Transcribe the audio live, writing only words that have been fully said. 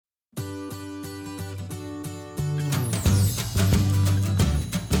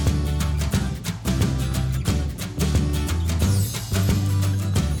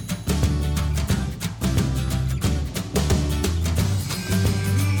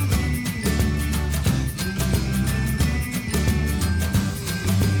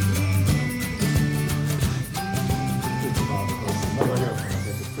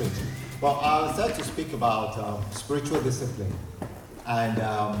like to speak about spiritual discipline. And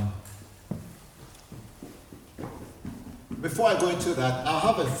before I go into that, I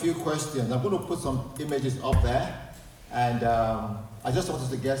have a few questions. I'm going to put some images up there. And I just wanted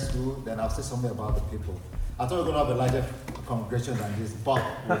to guess who, then I'll say something about the people. I thought we were going to have a larger congregation than this, but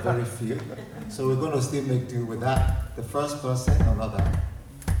we're very few. So we're going to still make do with that. The first person, another.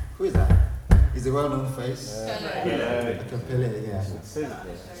 Who is that? Is a well-known face? Pele, yeah.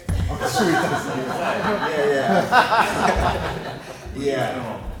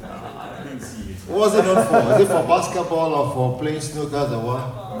 Yeah. What was it known for? Was it for basketball or for playing snooker or what?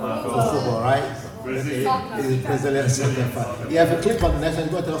 For football, right? He's a Brazilian soccer fan. Yeah, if you click on the next one,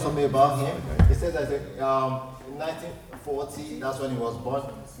 you're going to tell us something about him. He said that in 1940, that's when he was born,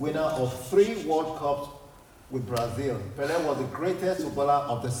 winner of 3 World Cups with Brazil. Pelé was the greatest footballer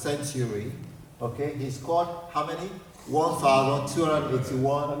of the century. Okay, he scored how many?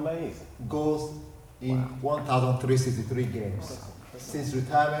 1,281 goals in 1,363 games. Since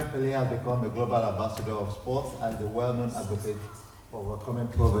retirement, Pelé has become a global ambassador of sports and a well-known advocate for overcoming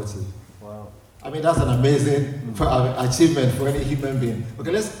poverty. Wow. I mean, that's an amazing achievement for any human being.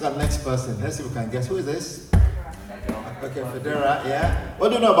 Okay, let's look at the next person. Let's see if we can guess. Who is this? Okay, Federer, yeah. What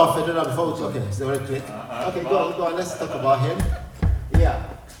do you know about Federer before we talk? Okay, it's very quick. Okay, go on, let's talk about him. Yeah.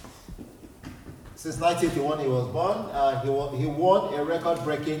 Since 1981 he was born. He won a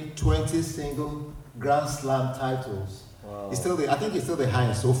record-breaking 20 single Grand Slam titles. Wow. I think he's still the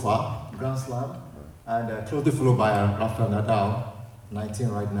highest so far, Grand Slam. And closely followed by Rafael Nadal, 19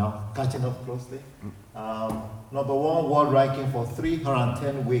 right now, catching up closely. Number 1 world ranking for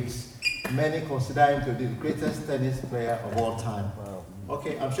 310 weeks. Many consider him to be the greatest tennis player of all time. Wow.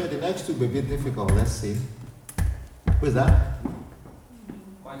 Okay, I'm sure the next two will be difficult. Let's see. Who is that?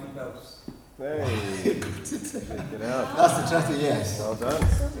 Hey, check it out. That's interesting, yes. Well done.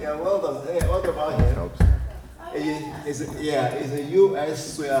 Yeah, well done. Hey, what about him? He's a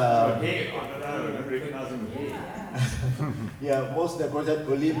U.S. Most decorated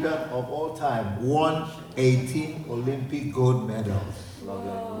Olympian of all time. Won 18 Olympic gold medals.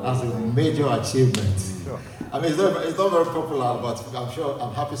 That's a major achievement. Sure. I mean, it's not very popular, but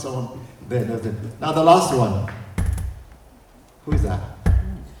I'm happy someone there knows it. Now the last one. Who is that?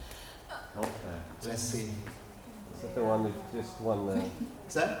 Let's see. Is that the one that just won the...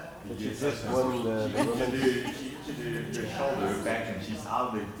 Is that? She just won the women's... She did her shoulder back and she's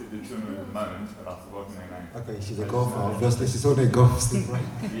out the tournament, but I forgot her name. Okay, she's a golfer. Obviously, she's only a golfer, right?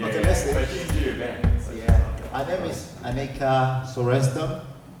 Yeah, okay, let's see. but she did her back. Her name is Annika Sorenstam,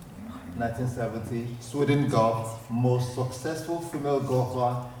 1970, Sweden golf, most successful female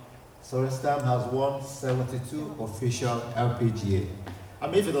golfer. Sorenstam has won 72 official LPGA. I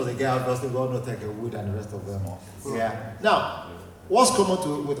mean, if it was a guy, obviously, we all know Tiger Woods and the rest of them. Yeah. Now, what's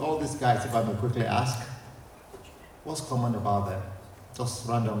common with all these guys, if I may quickly ask? What's common about them? Just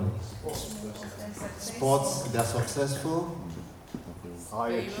randomly. Sports, they're successful. High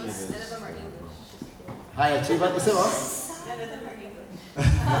achievers. High achievers? You say what?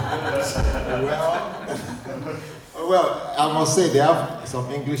 Well, I must say they have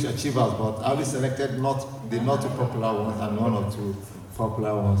some English achievers, but I only selected the not too popular ones and 1 or 2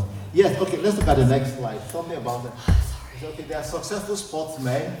 popular ones. Yes, okay, let's look at the next slide. Tell me about them. Okay, they are successful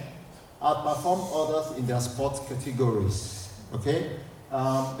sportsmen, outperform others in their sports categories. Okay?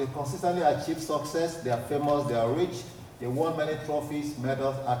 They consistently achieve success, they are famous, they are rich, they won many trophies,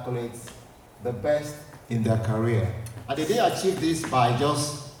 medals, accolades, the best in their career. And they didn't achieve this by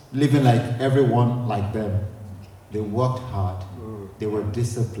just living like everyone like them. They worked hard, they were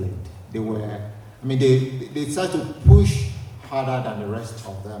disciplined, they decided to push harder than the rest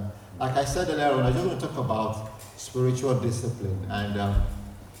of them. Like I said earlier on, I just want to talk about spiritual discipline. And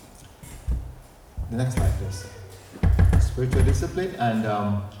the next slide, please. Spiritual discipline. And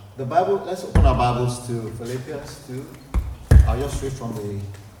the Bible, let's open our Bibles to Philippians 2. I'll just read from the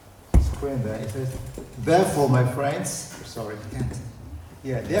screen there. It says, therefore, my friends,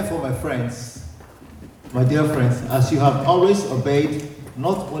 therefore, my friends, my dear friends, as you have always obeyed,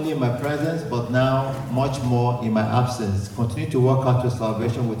 not only in my presence, but now much more in my absence, continue to work out your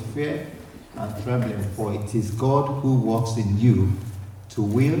salvation with fear and trembling, for it is God who works in you to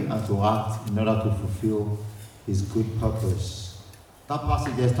will and to act in order to fulfill his good purpose. That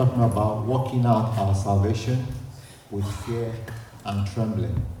passage is talking about working out our salvation with fear and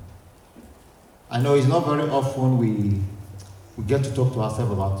trembling. I know it's not very often we get to talk to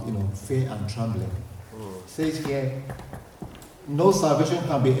ourselves about, fear and trembling. It says here, no salvation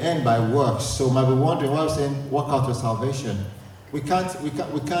can be earned by works. So you might be wondering why I'm saying work out your salvation. We can't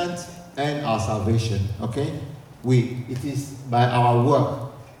earn our salvation, okay? It is by our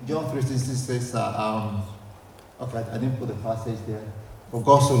work. John 3:16 says, okay, I didn't put the passage there. For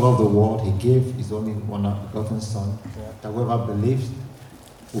God so loved the world, He gave His only one begotten Son, that whoever believes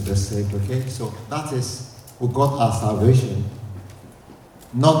will be saved. Okay, so that is, we got our salvation,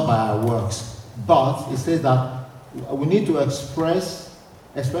 not by our works, but it says that we need to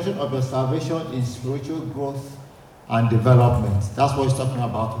expression of your salvation in spiritual growth and development. That's what he's talking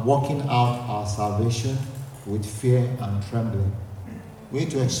about, working out our salvation with fear and trembling. We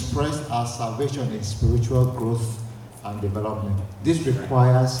need to express our salvation in spiritual growth and development. This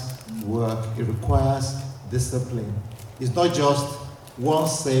requires work, it requires discipline. It's not just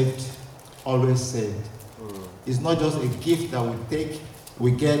once saved, always saved. It's not just a gift that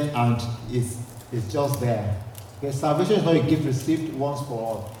we get and it's just there. Okay, salvation is not a gift received once for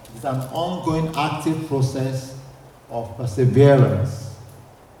all. It's an ongoing active process of perseverance,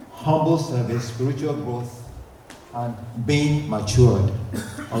 humble service, spiritual growth, and being matured.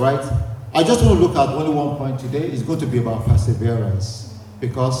 All right? I just want to look at only one point today. It's going to be about perseverance.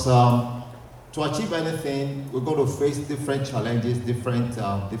 Because to achieve anything, we're going to face different challenges, different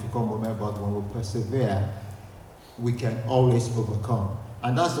difficult moments, but when we persevere, we can always overcome.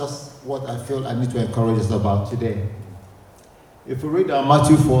 And that's just what I feel I need to encourage us about today. If we read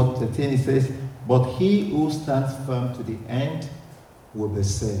Matthew 4:13, it says, but he who stands firm to the end will be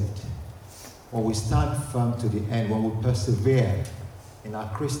saved. When we stand firm to the end, when we persevere in our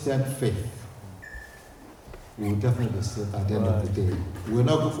Christian faith, we will definitely be saved at the end of the day. We're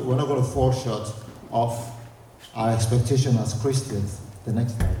not going to fall short of our expectation as Christians. The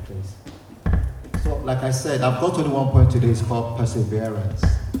next slide, please. So, like I said, I've got only one point today. It's called perseverance.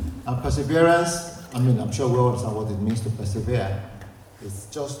 And perseverance, I'm sure we all understand what it means to persevere. It's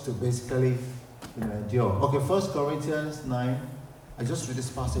just to basically endure. Okay, 1 Corinthians 9. I just read this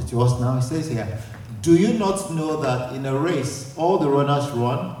passage to us now. It says here, do you not know that in a race all the runners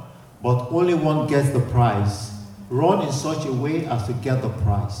run, but only one gets the prize? Run in such a way as to get the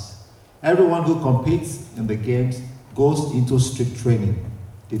prize. Everyone who competes in the games goes into strict training.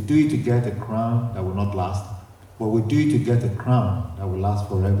 They do it to get a crown that will not last, but we do it to get a crown that will last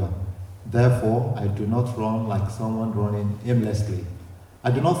forever. Therefore, I do not run like someone running aimlessly.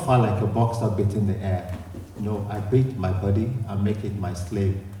 I do not fight like a boxer beating the air. No, I beat my body and make it my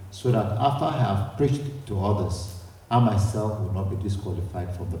slave, so that after I have preached to others, I myself will not be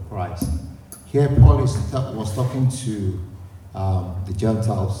disqualified from the prize. Here, Paul was talking to the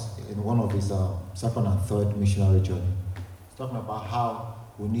Gentiles in one of his second and third missionary journey. He's talking about how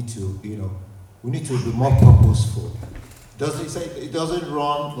we need to be more purposeful. He say it doesn't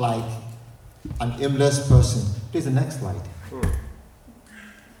run like an aimless person. Please, the next slide.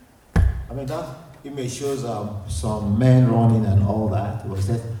 That image shows some men running and all that. It was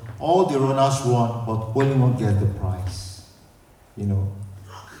that all the runners run, but only one gets the prize.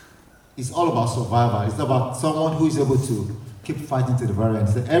 It's all about survival. It's about someone who is able to keep fighting to the very end.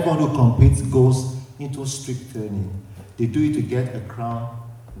 So everyone who competes goes into strict training. They do it to get a crown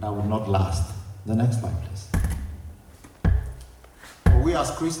that will not last. The next slide, please. We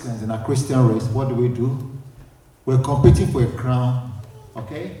as Christians in our Christian race, what do? We're competing for a crown,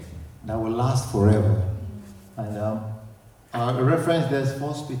 okay, that will last forever. And a reference there is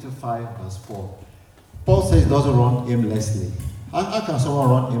 1 Peter 5 verse 4. Paul says he doesn't run aimlessly. How can someone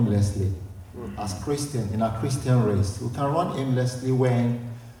run aimlessly? As Christian, in our Christian race, we can run aimlessly when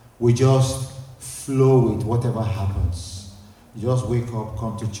we just flow with whatever happens. You just wake up,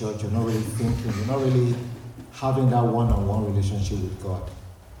 come to church, you're not really thinking, you're not really having that one-on-one relationship with God.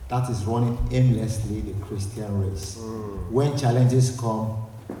 That is running aimlessly the Christian race. When challenges come,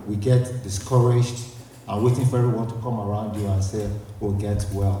 we get discouraged and waiting for everyone to come around you and say, oh, get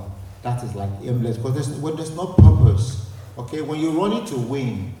well. That is like aimless, because there's no purpose. Okay, when you're running to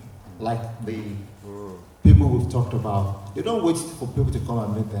win, like the people we've talked about, they don't wait for people to come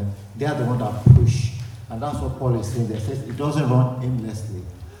and meet them. They are the ones that push. And that's what Paul is saying there. He says it doesn't run aimlessly.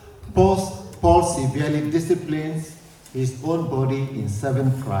 Paul severely disciplines his own body in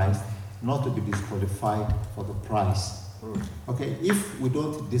serving Christ, not to be disqualified for the prize. Okay, if we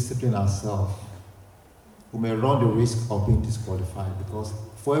don't discipline ourselves, we may run the risk of being disqualified, because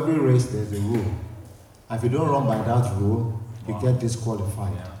for every race there's a rule. And if you don't run by that rule, you get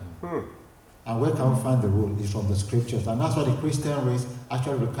disqualified. And where can we find the rule? It's from the scriptures. And that's why the Christian race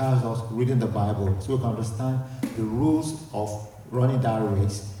actually requires us reading the Bible, so we can understand the rules of running that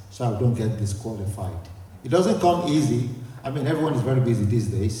race, so we don't get disqualified. It doesn't come easy. Everyone is very busy these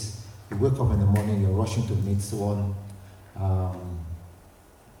days. You wake up in the morning, you're rushing to meet someone,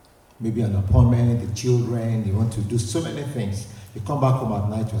 maybe an appointment, the children, you want to do so many things. You come back home at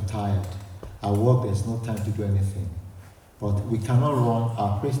night, you're tired. At work, there's no time to do anything. but we cannot run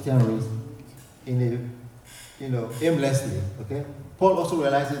our Christian race in a, aimlessly. Okay. Paul also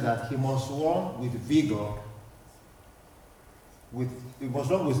realizes that he must run with vigor. He must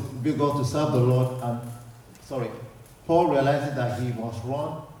run with vigor to serve the Lord. Paul realizes that he must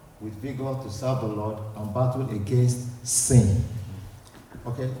run with vigor to serve the Lord and battle against sin.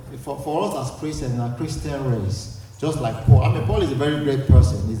 Okay, for us as Christians in our Christian race, just like Paul. I mean, Paul is a very great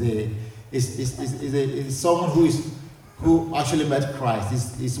person. He's someone who actually met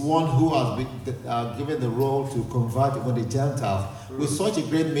Christ. He's one who has been given the role to convert even the Gentiles. With such a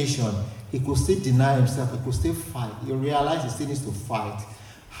great mission, he could still deny himself. He could still fight. He realized he still needs to fight.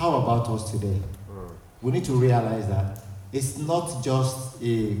 How about us today? We need to realize that it's not just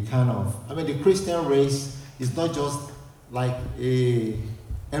a the Christian race is not just like a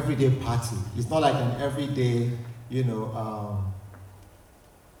everyday party. It's not like an everyday,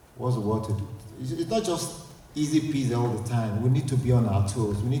 what's the word to do? It's not just easy peasy all the time. We need to be on our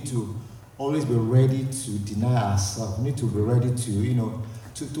toes. We need to always be ready to deny ourselves. We need to be ready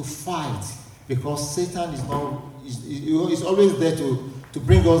to fight, because Satan is always there to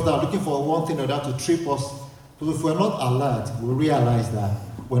bring us down, looking for one thing or that to trip us. Because if we're not alert, we'll realize that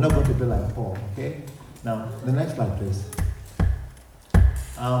we're not going to be like Paul. Okay? Now, the next slide, please.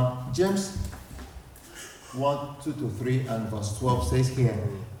 James 1:2-3 and verse 12 says here,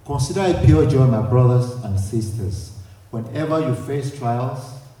 "Consider it pure joy, my brothers and sisters, whenever you face trials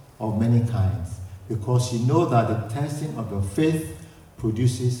of many kinds, because you know that the testing of your faith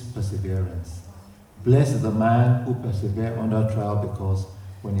produces perseverance. Blessed is the man who perseveres under trial, because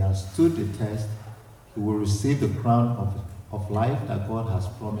when he has stood the test, he will receive the crown of life that God has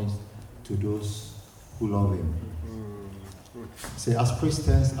promised to those who love him." See, as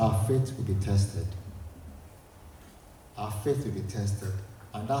Christians, our faith will be tested. Our faith will be tested.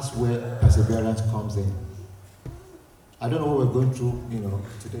 And that's where perseverance comes in. I don't know what we're going through,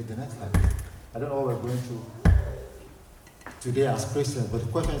 today, the next slide. I don't know what we're going through today as Christians, but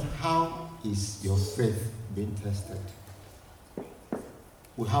the question is, how is your faith being tested?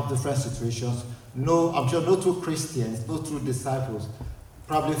 We have different situations. No, I'm sure no two Christians, no two disciples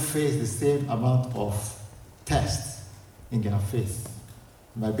probably face the same amount of tests in their faith.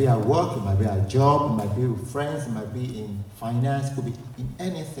 It might be at work, it might be at job, it might be with friends, it might be in finance, it could be in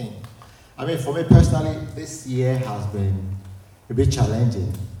anything. I mean, for me personally, this year has been a bit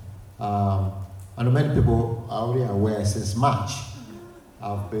challenging. I know many people are already aware since March,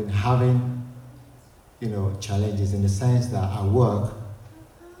 I've been having, challenges in the sense that at work,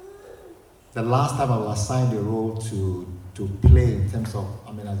 the last time I was assigned a role to play in terms of,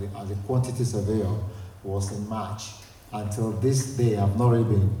 as a quantity surveyor was in March. Until this day, I've not really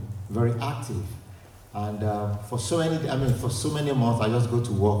been very active. And for so many months, I just go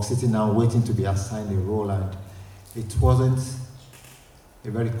to work, sitting down, waiting to be assigned a role, and it wasn't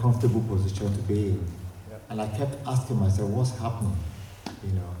a very comfortable position to be in. Yep. And I kept asking myself, what's happening?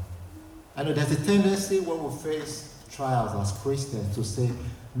 I know there's a tendency when we face trials as Christians to say,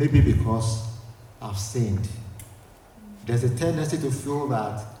 maybe because I've sinned. There's a tendency to feel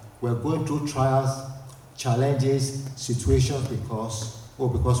that we're going through trials, challenges, situations because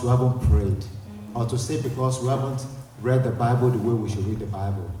we haven't prayed. Or to say because we haven't read the Bible the way we should read the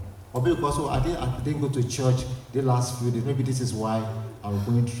Bible. Or because I didn't go to church the last few days. Maybe this is why I'm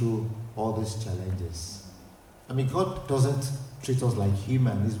going through all these challenges. God doesn't treat us like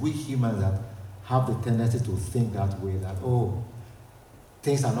humans. It's we humans that have the tendency to think that way, that,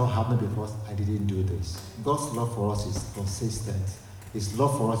 things are not happening because I didn't do this. God's love for us is consistent. His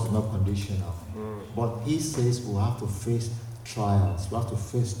love for us is not conditional. But he says we have to face trials. We have to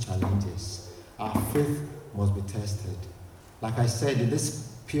face challenges. Our faith must be tested. Like I said, in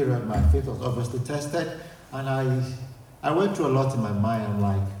this period, my faith was obviously tested. And I went through a lot in my mind. I'm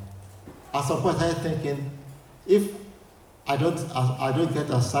like, at some point I started thinking, if I don't get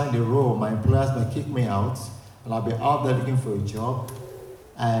assigned a role, my employers may kick me out, and I'll be out there looking for a job.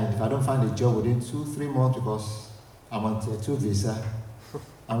 And if I don't find a job within 2-3 months because I'm on Tier 2 visa,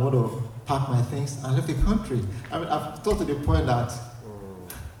 I'm going to pack my things and leave the country. I've thought to the point that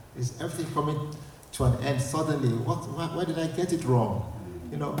is everything coming to an end suddenly? Why did I get it wrong?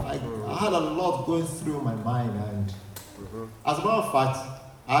 I had a lot going through my mind, and as a matter of fact,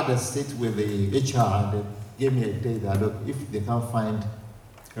 I had to sit with the HR and they gave me a date that, look, if they can't find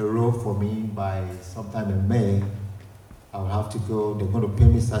a role for me by sometime in May, I'll have to go. They're going to pay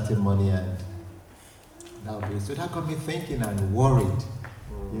me certain money, and that'll be. So that got me thinking and worried,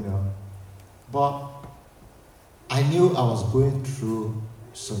 But I knew I was going through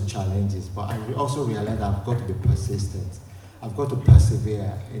some challenges, but I also realized I've got to be persistent. I've got to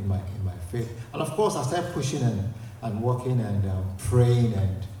persevere in my faith. And of course, I started pushing and walking and praying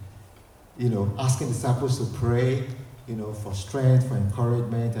and, asking disciples to pray, for strength, for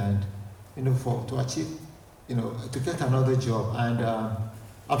encouragement, and, to achieve, to get another job. And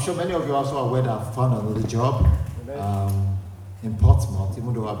I'm sure many of you also are aware that I've found another job in Portsmouth,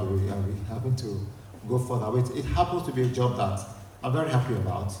 even though I'll be having to go further. It happens to be a job that I'm very happy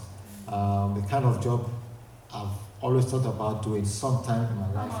about. The kind of job I've always thought about doing sometime in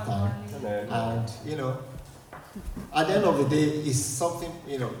my lifetime. And, at the end of the day, it's something,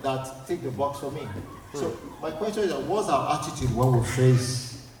 that tick the box for me. So my question is, what's our attitude when we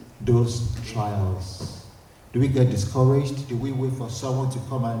face those trials? Do we get discouraged? Do we wait for someone to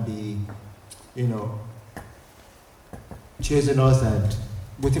come and be, chasing us and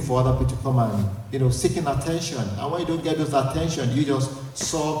waiting for other people to come and, seeking attention? And when you don't get those attention, you just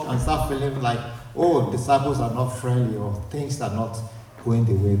sulk and start feeling like, oh, disciples are not friendly, or things are not going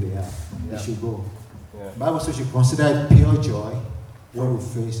the way they are. They should go. Yeah. Bible says you should consider it pure joy when we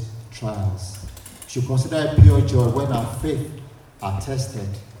face trials. You should consider it pure joy when our faith are tested.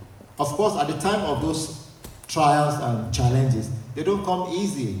 Of course, at the time of those trials and challenges, they don't come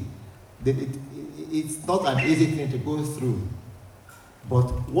easy. It's not an easy thing to go through.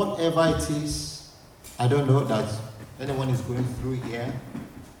 But whatever it is, I don't know that anyone is going through here,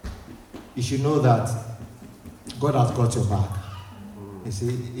 you should know that God has got your back. You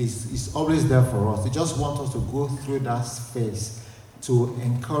see, it's always there for us. He just wants us to go through that phase to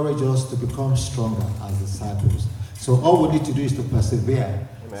encourage us to become stronger as disciples. So all we need to do is to persevere.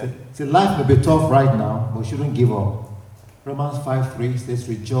 See, life may be tough right now, but we shouldn't give up. Romans 5:3 says,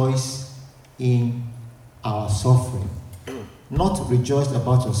 rejoice in our suffering. Not rejoice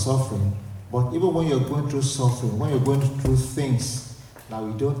about your suffering, but even when you're going through suffering, when you're going through things that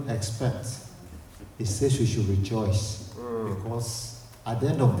we don't expect, it says we should rejoice. Because at the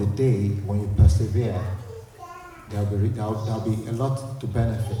end of the day, when you persevere, there'll be a lot to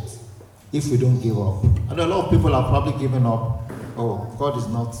benefit if we don't give up. And a lot of people are probably giving up. Oh, God is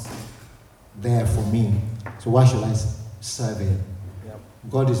not there for me, so why should I serve Him? Yep.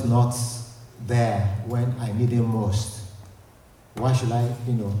 God is not there when I need Him most. Why should I,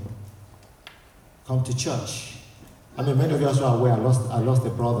 come to church? I mean, many of you also are aware, I lost a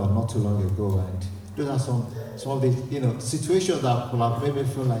brother not too long ago, and those are some of the, situations that will have made me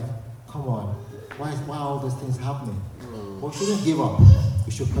feel like, come on, why are all those things happening? But we shouldn't give up.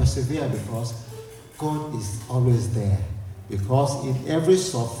 We should persevere because God is always there. Because in every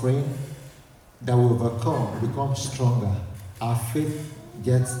suffering that we overcome, we become stronger. Our faith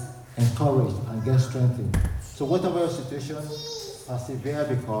gets encouraged and gets strengthened. So whatever your situation, persevere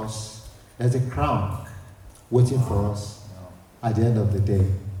because there's a crown waiting for us at the end of the day.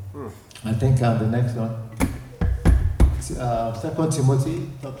 I think the next one, 2 Timothy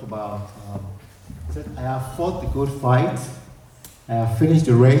talked about, said, I have fought the good fight, I have finished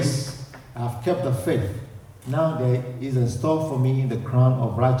the race, I have kept the faith. Now there is in store for me the crown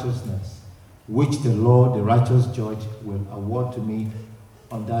of righteousness, which the Lord, the righteous judge, will award to me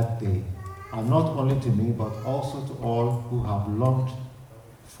on that day. And not only to me, but also to all who have longed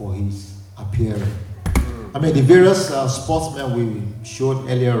for his appearing. I mean, the various sportsmen we showed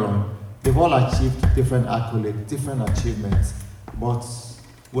earlier on, they've all achieved different accolades, different achievements. But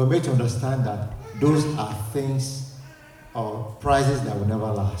we're made to understand that those are things or prizes that will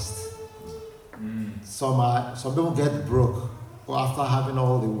never last. Some people get broke after having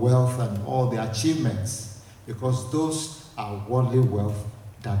all the wealth and all the achievements, because those are worldly wealth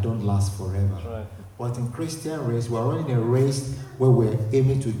that don't last forever. Right. But in Christian race, we're running a race where we're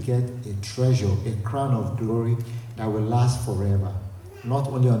aiming to get a treasure, a crown of glory that will last forever. Not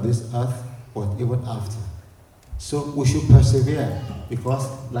only on this earth, but even after. So we should persevere, because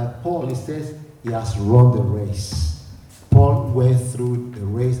like Paul, he says he has run the race. Paul went through the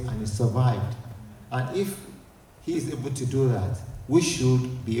race and he survived. And if he is able to do that, we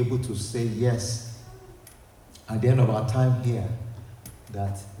should be able to say yes at the end of our time here,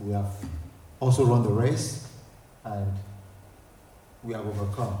 that we have also run the race and we have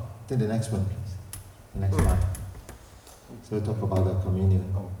overcome. Take the next one, please. The next one. So we'll talk about the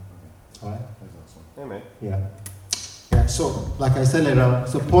communion. All right? Amen. Yeah. So, like I said later,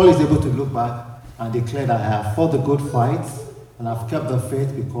 so Paul is able to look back and declare that I have fought the good fight and I've kept the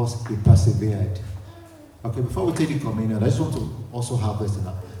faith because he persevered. Okay, before we take the communion, I just want to also have this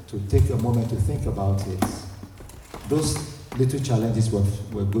to take a moment to think about it. Those little challenges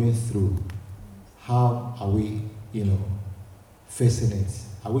we're going through, how are we, facing it?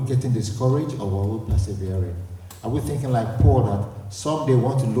 Are we getting discouraged or are we persevering? Are we thinking like Paul that someday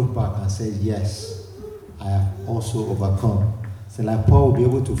want to look back and say, yes, I have also overcome? So like Paul will be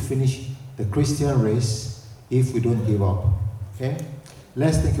able to finish the Christian race if we don't give up. Okay?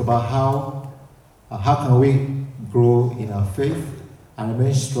 Let's think about how can we grow in our faith and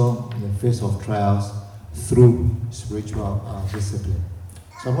remain strong in the face of trials through spiritual discipline.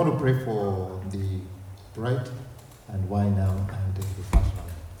 So I'm going to pray for the bread and wine now and the fast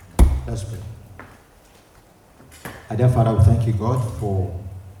wine. Let's pray. Our dear Father, we thank you, God, for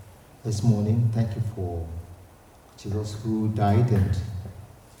this morning. Thank you for Jesus who died and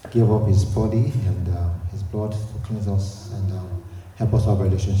gave up his body and his blood to cleanse us and help us have a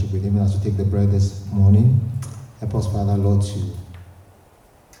relationship with him. As we take the bread this morning, help us, Father, Lord,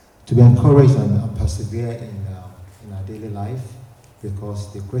 to be encouraged and persevere in our daily life,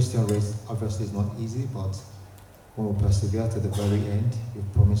 because the Christian race obviously is not easy, but when we persevere to the very end, you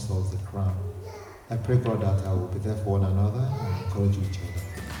promised us the crown. I pray, God, that I will be there for one another and encourage each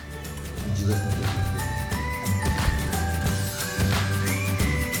other. In Jesus' name.